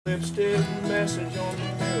Lipstick message on the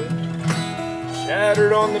mirror,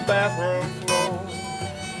 shattered on the bathroom floor.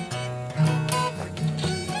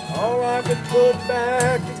 All I could put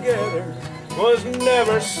back together was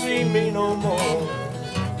never see me no more.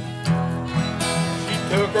 She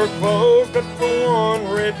took her clothes, but for one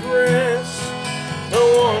red dress, the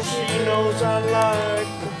one she knows I like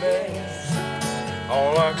the best.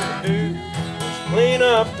 All I could do was clean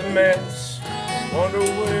up the mess, wonder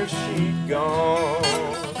where she'd gone.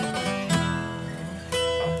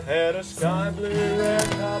 Had a sky blue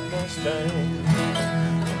ragtop Mustang,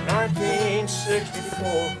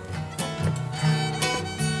 1964.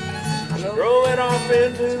 She drove it off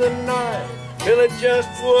into the night till it just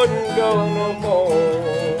wouldn't go no more.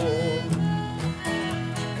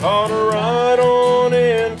 Caught her right on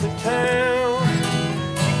into town.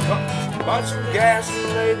 She bought some gas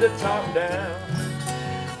and laid the top down.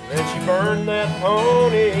 Then she burned that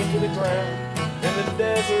pony to the ground in the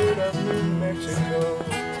desert of New Mexico.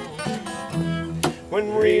 When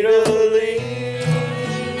Rita leaves,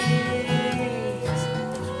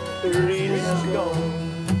 Rita's gone.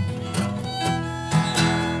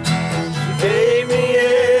 She gave me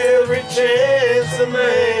every chance a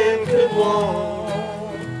man could want.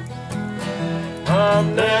 I've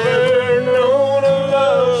never known a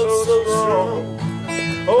love so strong,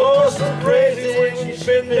 oh so crazy when she's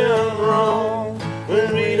been done wrong.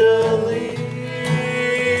 When Rita leaves,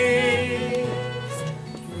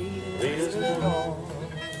 Rita's gone.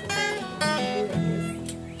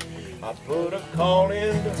 I put a call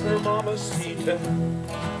into her mamacita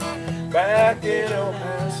back in El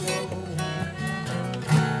Paso.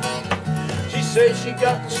 She said she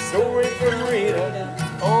got the story from Rita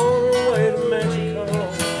on her way to Mexico.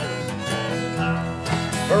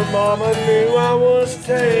 Her mama knew I was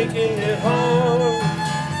taking it home.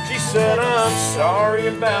 She said, I'm sorry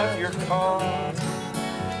about your car.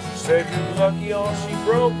 She said, you're lucky all she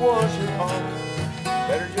broke was your heart.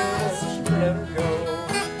 Better just let her go.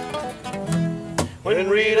 When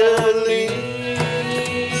Rita leaves,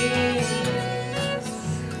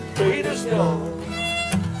 Rita's gone.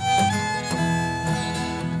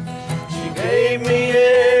 She gave me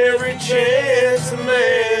every chance a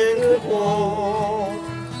man could want.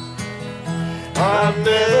 I've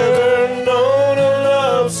never known a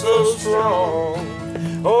love so strong,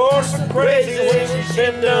 or so crazy when she's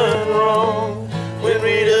been done wrong. When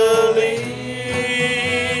Rita leaves,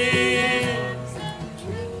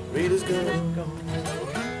 Rita's gone.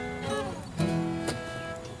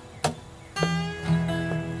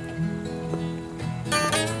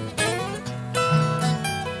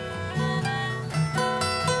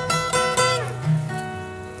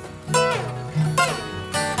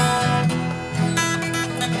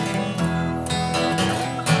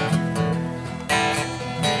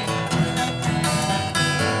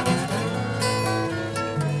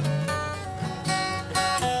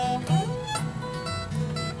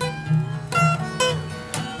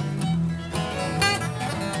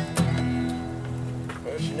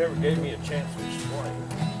 She never gave me a chance to explain.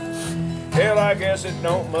 Hell, I guess it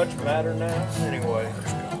don't much matter now anyway.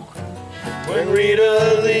 When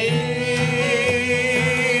Rita leaves,